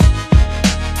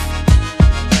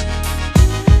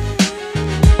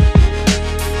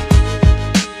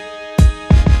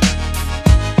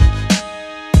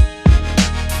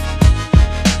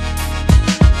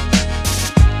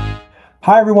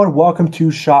Hi, everyone. Welcome to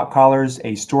Shot Callers,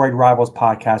 a Storied Rivals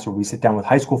podcast where we sit down with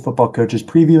high school football coaches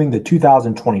previewing the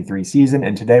 2023 season.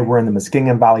 And today we're in the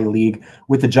Muskingum Valley League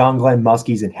with the John Glenn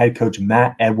Muskies, and head coach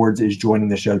Matt Edwards is joining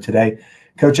the show today.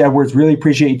 Coach Edwards, really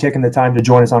appreciate you taking the time to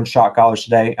join us on Shot Callers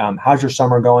today. How's your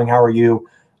summer going? How are you?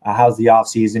 How's the off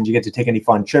season? Do you get to take any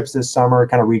fun trips this summer,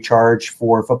 kind of recharge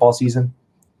for football season?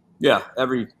 Yeah,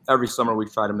 every summer we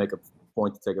try to make a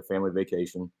point to take a family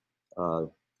vacation.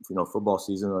 Football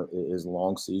season is a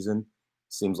long season.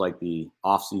 Seems like the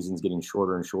off season is getting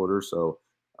shorter and shorter. So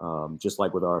just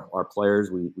like with our players,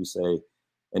 we say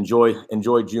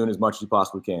enjoy June as much as you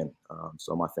possibly can.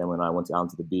 So my family and I went down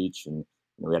to the beach, and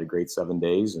we had a great 7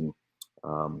 days, and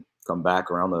come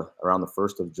back around the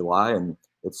 1st of July, and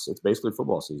it's basically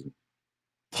football season.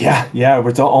 Yeah,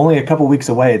 it's only a couple weeks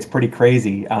away. It's pretty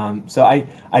crazy. So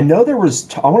I know there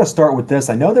was. I want to start with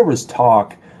this. I know there was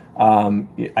talk,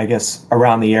 I guess,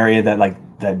 around the area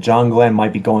that John Glenn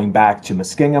might be going back to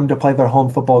Muskingum to play their home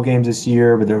football games this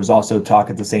year. But there was also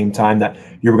talk at the same time that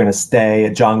you were going to stay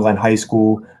at John Glenn High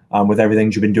School with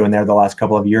everything you've been doing there the last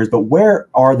couple of years. But where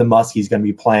are the Muskies going to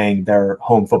be playing their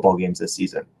home football games this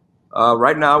season?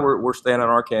 Right now, we're staying on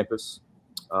our campus.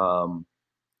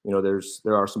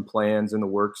 There are some plans in the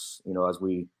works, as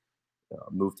we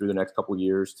move through the next couple of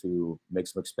years to make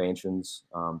some expansions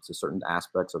to certain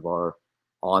aspects of our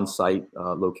on-site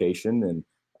location. And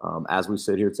as we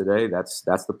sit here today, that's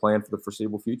the plan for the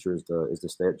foreseeable future is to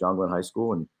stay at John Glenn High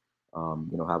School and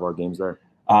have our games there.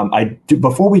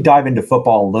 Before we dive into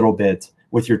football a little bit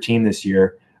with your team this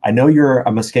year, I know you're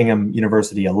a Muskingum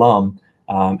University alum,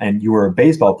 and you were a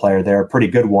baseball player there, a pretty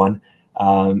good one.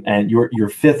 And you're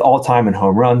fifth all time in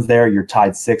home runs there. You're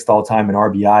tied sixth all time in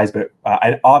RBIs. But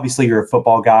obviously you're a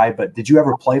football guy. But did you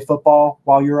ever play football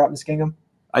while you were at Muskingum?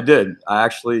 I did. I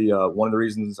actually one of the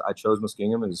reasons I chose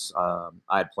Muskingum is I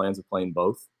had plans of playing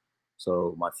both.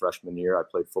 So my freshman year, I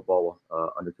played football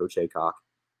under Coach Haycock,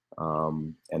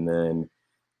 and then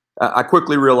I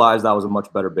quickly realized I was a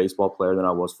much better baseball player than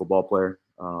I was football player.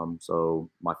 So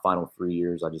my final 3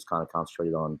 years, I just kind of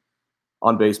concentrated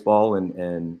on baseball,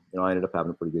 and I ended up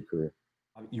having a pretty good career.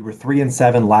 You were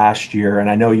 3-7 last year, and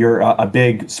I know you're a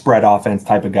big spread offense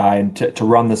type of guy. And to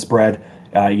run the spread,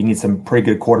 you need some pretty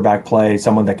good quarterback play,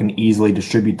 someone that can easily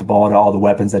distribute the ball to all the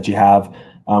weapons that you have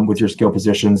with your skill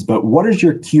positions. But what does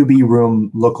your QB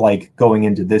room look like going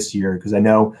into this year? Because I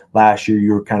know last year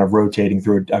you were kind of rotating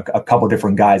through a couple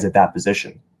different guys at that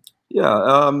position.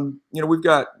 Yeah, we've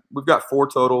got 4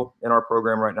 total in our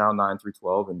program right now, 9 through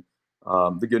 12, and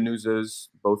the good news is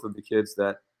both of the kids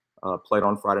that played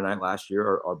on Friday night last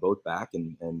year are both back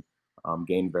and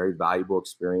gained very valuable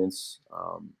experience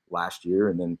last year.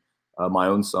 And then my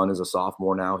own son is a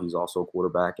sophomore now. He's also a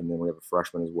quarterback. And then we have a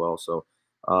freshman as well. So,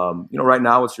 right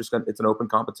now it's an open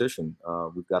competition.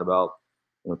 We've got about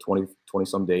 20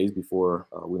 some days before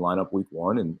we line up week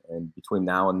 1. And between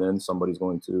now and then, someone's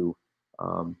going to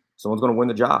win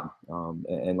the job.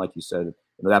 And like you said,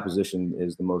 that position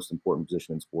is the most important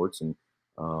position in sports, and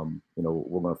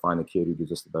we're going to find the kid who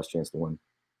gives us the best chance to win.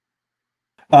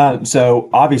 So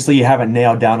obviously you haven't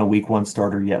nailed down a week 1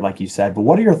 starter yet, like you said. But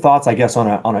what are your thoughts, I guess,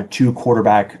 on a 2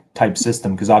 quarterback type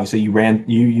system? Because obviously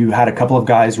you had a couple of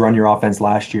guys run your offense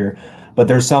last year, but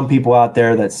there's some people out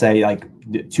there that say like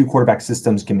 2 quarterback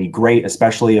systems can be great,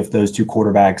 especially if those 2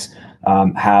 quarterbacks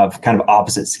have kind of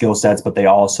opposite skill sets, but they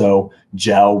also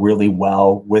gel really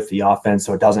well with the offense.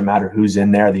 So it doesn't matter who's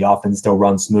in there, the offense still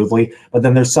runs smoothly. But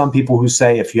then there's some people who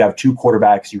say if you have 2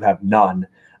 quarterbacks, you have none,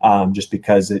 just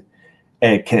because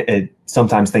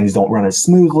sometimes things don't run as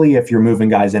smoothly if you're moving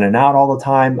guys in and out all the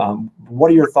time.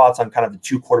 What are your thoughts on kind of the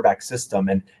 2 quarterback system,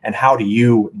 and how do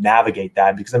you navigate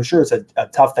that? Because I'm sure it's a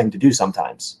tough thing to do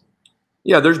sometimes.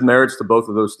 Yeah, there's merits to both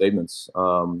of those statements.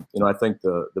 I think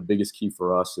the biggest key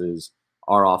for us is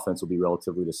our offense will be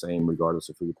relatively the same regardless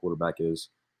of who the quarterback is.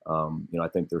 I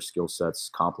think their skill sets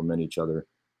complement each other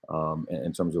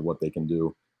in terms of what they can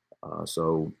do.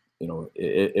 So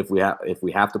if we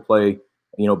have to play,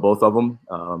 both of them,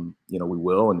 we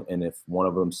will. And if one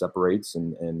of them separates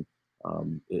and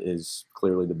is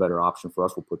clearly the better option for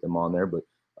us, we'll put them on there. But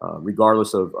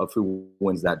regardless of who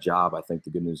wins that job, I think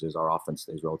the good news is our offense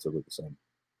stays relatively the same.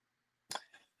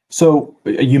 So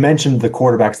you mentioned the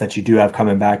quarterbacks that you do have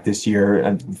coming back this year,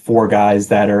 and 4 guys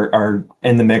that are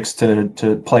in the mix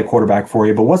to play quarterback for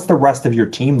you. But what's the rest of your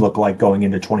team look like going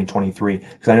into 2023?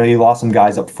 Because I know you lost some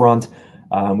guys up front,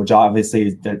 which obviously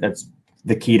that's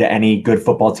the key to any good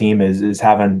football team is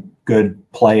having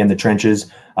good play in the trenches.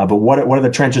 But what do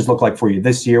the trenches look like for you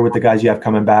this year with the guys you have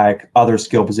coming back, other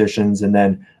skill positions, and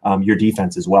then your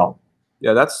defense as well?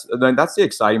 Yeah, that's the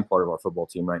exciting part of our football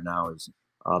team right now is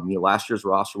Last year's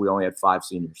roster, we only had 5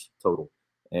 seniors total.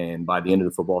 And by the end of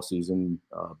the football season,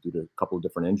 due to a couple of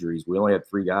different injuries, we only had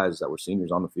 3 guys that were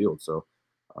seniors on the field. So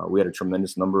we had a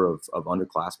tremendous number of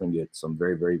underclassmen get some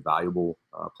very, very valuable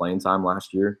playing time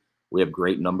last year. We have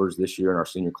great numbers this year in our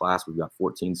senior class. We've got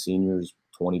 14 seniors,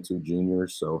 22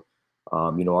 juniors. So,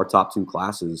 our top 2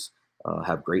 classes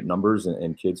have great numbers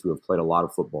and kids who have played a lot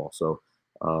of football. So,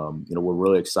 we're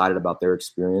really excited about their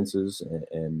experiences.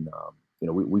 And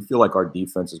we feel like our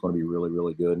defense is going to be really,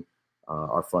 really good.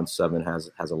 Our front 7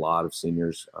 has a lot of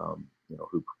seniors,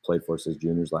 who played for us as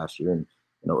juniors last year. And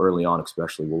early on,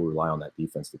 especially, we'll rely on that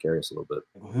defense to carry us a little bit.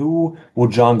 Who will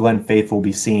John Glenn faithful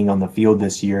be seeing on the field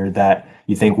this year that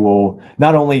you think will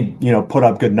not only, put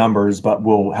up good numbers, but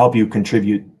will help you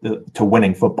contribute to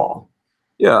winning football?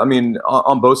 Yeah, I mean,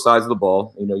 on both sides of the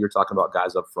ball, you're talking about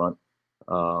guys up front,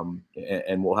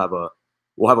 and we'll have a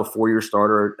 4-year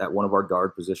starter at one of our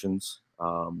guard positions.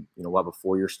 We'll have a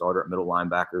 4-year starter at middle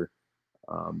linebacker.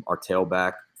 Our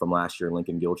tailback from last year,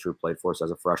 Lincoln Gilcher, played for us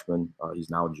as a freshman. He's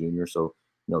now a junior, so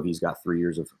he's got 3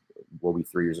 years of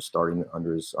starting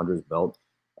under his belt.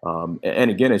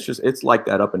 And again, it's like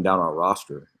that up and down our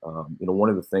roster. One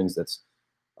of the things that's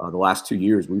the last 2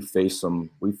 years we've faced some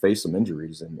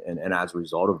injuries, and as a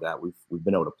result of that, we've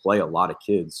been able to play a lot of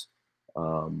kids,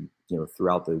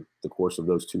 throughout the course of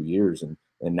those 2 years, and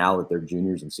now that they're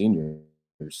juniors and seniors,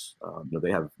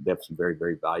 they have some very,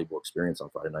 very valuable experience on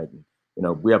Friday night, and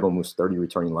we have almost 30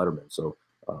 returning lettermen, so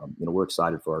we're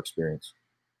excited for our experience.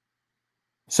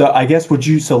 So I guess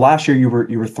so last year you were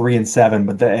 3-7,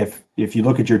 but if you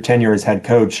look at your tenure as head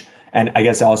coach, and I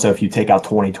guess also if you take out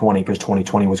 2020, because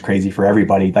 2020 was crazy for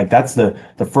everybody, like that's the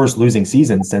first losing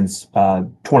season since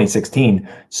 2016.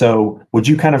 So would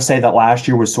you kind of say that last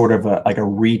year was sort of like a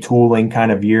retooling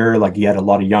kind of year? Like you had a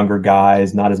lot of younger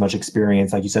guys, not as much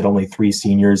experience, like you said, only 3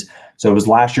 seniors. So it was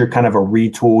last year kind of a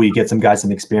retool. You get some guys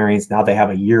some experience. Now they have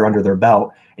a year under their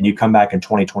belt, and you come back in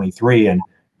 2023 and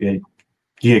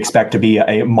you expect to be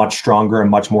a much stronger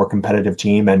and much more competitive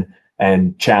team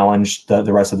and challenge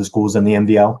the rest of the schools in the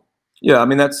MVL? Yeah, I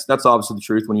mean that's obviously the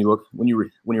truth. When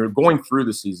you're going through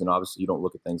the season, obviously you don't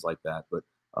look at things like that. But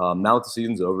now that the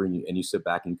season's over and you sit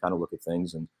back and you kind of look at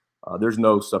things, and there's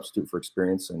no substitute for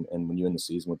experience. And when you end the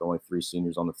season with only 3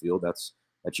 seniors on the field, that's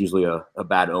usually a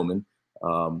bad omen.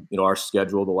 Our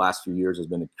schedule the last few years has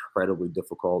been incredibly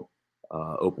difficult.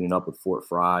 Opening up with Fort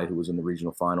Fry, who was in the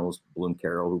regional finals, Bloom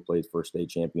Carroll, who played for a state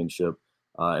championship,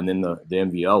 and then the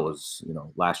MVL was,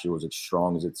 last year was as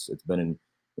strong as it's been in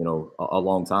a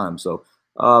long time. So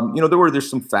there's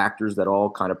some factors that all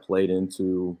kind of played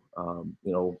into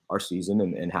our season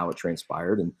and how it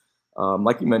transpired. And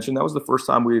like you mentioned, that was the first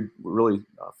time we really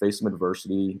faced some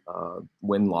adversity,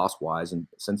 win-loss wise, and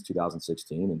since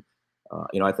 2016.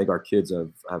 And I think our kids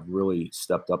have really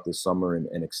stepped up this summer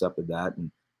and accepted that.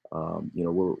 And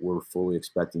we're fully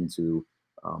expecting to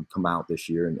come out this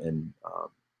year and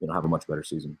have a much better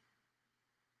season.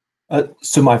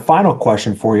 So my final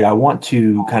question for you, I want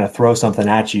to kind of throw something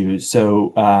at you. So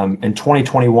in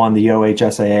 2021, the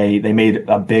OHSAA, they made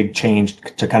a big change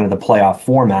to kind of the playoff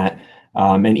format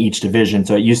in each division.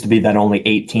 So it used to be that only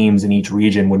 8 teams in each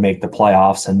region would make the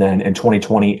playoffs. And then in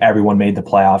 2020, everyone made the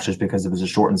playoffs just because it was a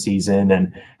shortened season,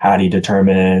 and how do you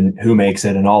determine who makes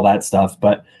it and all that stuff.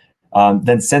 But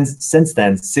then since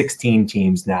then, 16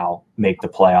 teams now make the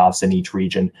playoffs in each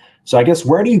region. So I guess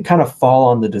where do you kind of fall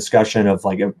on the discussion of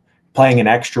like playing an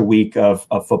extra week of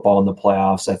football in the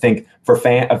playoffs? I think for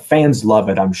fans love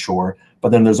it, I'm sure. But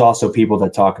then there's also people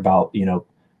that talk about,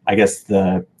 I guess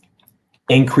the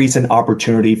increase in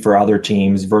opportunity for other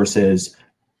teams versus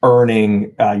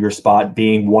earning your spot,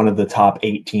 being one of the top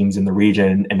 8 teams in the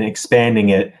region, and expanding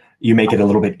it. You make it a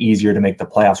little bit easier to make the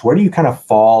playoffs. Where do you kind of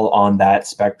fall on that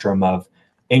spectrum of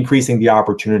increasing the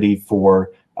opportunity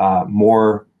for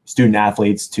more student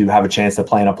athletes to have a chance to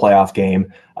play in a playoff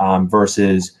game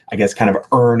versus, I guess, kind of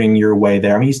earning your way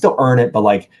there? I mean, you still earn it, but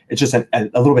like it's just a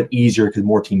little bit easier because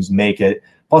more teams make it.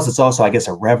 Plus, it's also, I guess,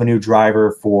 a revenue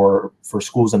driver for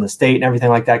schools in the state and everything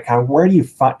like that. Kind of where do you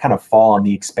kind of fall on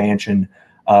the expansion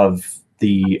of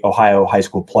the Ohio high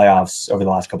school playoffs over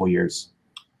the last couple of years?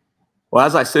 Well,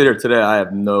 as I sit here today, I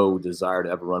have no desire to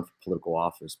ever run for political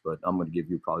office, but I'm going to give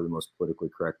you probably the most politically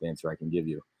correct answer I can give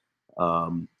you.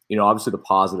 Obviously the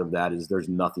positive of that is there's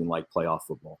nothing like playoff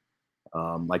football.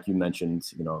 Like you mentioned,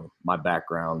 my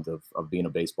background of being a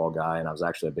baseball guy, and I was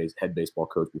actually a head baseball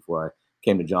coach before I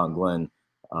came to John Glenn.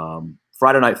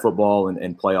 Friday night football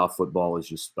and playoff football is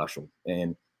just special.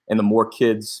 And the more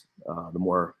kids, the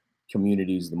more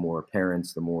communities, the more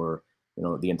parents, the more,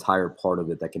 the entire part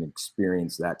of it that can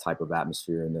experience that type of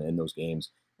atmosphere in those games,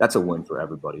 that's a win for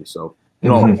everybody. So,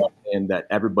 on Hmm. the one hand, that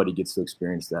everybody gets to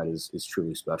experience that is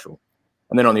truly special.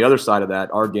 And then on the other side of that,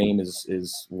 our game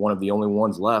is one of the only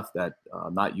ones left that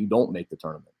not you don't make the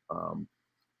tournament.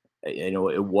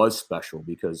 It was special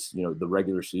because the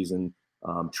regular season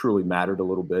truly mattered a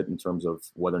little bit in terms of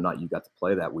whether or not you got to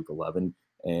play that week 11,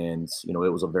 and it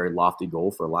was a very lofty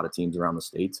goal for a lot of teams around the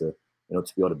state to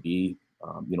to be able to be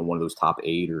one of those top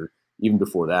 8, or even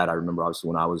before that. I remember obviously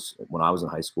when I was in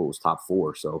high school, it was top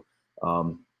 4. So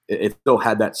it still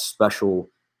had that special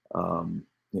um,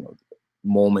 you know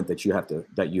moment that you have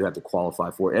to qualify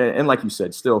for. And like you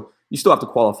said, you still have to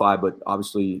qualify, but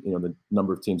obviously the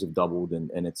number of teams have doubled,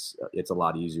 and it's a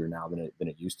lot easier now than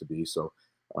it used to be. So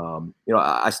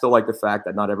I still like the fact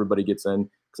that not everybody gets in,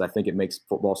 because I think it makes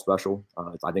football special.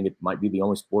 I think it might be the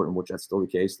only sport in which that's still the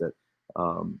case, that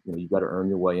you've got to earn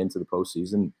your way into the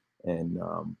postseason, and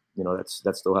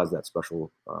that still has that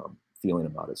special feeling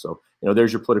about it. So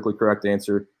there's your politically correct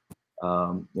answer.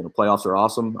 Playoffs are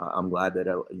awesome. I'm glad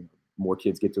that more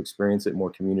kids get to experience it, more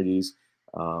communities,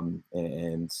 and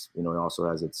it also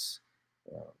has its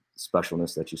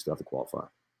specialness that you still have to qualify.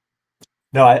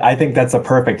 No, I think that's a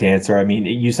perfect answer. I mean,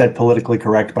 you said politically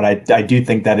correct, but I do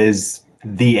think that is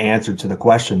the answer to the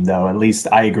question, though. At least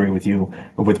I agree with you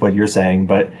with what you're saying.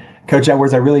 But Coach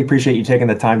Edwards, I really appreciate you taking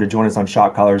the time to join us on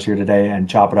Shot Callers here today and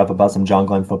chop it up about some John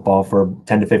Glenn football for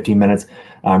 10 to 15 minutes.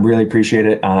 Really appreciate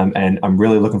it. And I'm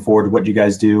really looking forward to what you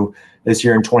guys do this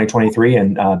year in 2023,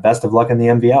 and best of luck in the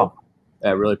MVL. I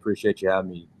really appreciate you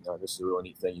having me. This is a really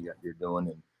neat thing you're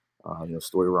doing, and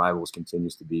Story Rivals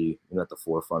continues to be at the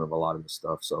forefront of a lot of this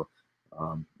stuff. So,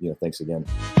 thanks again.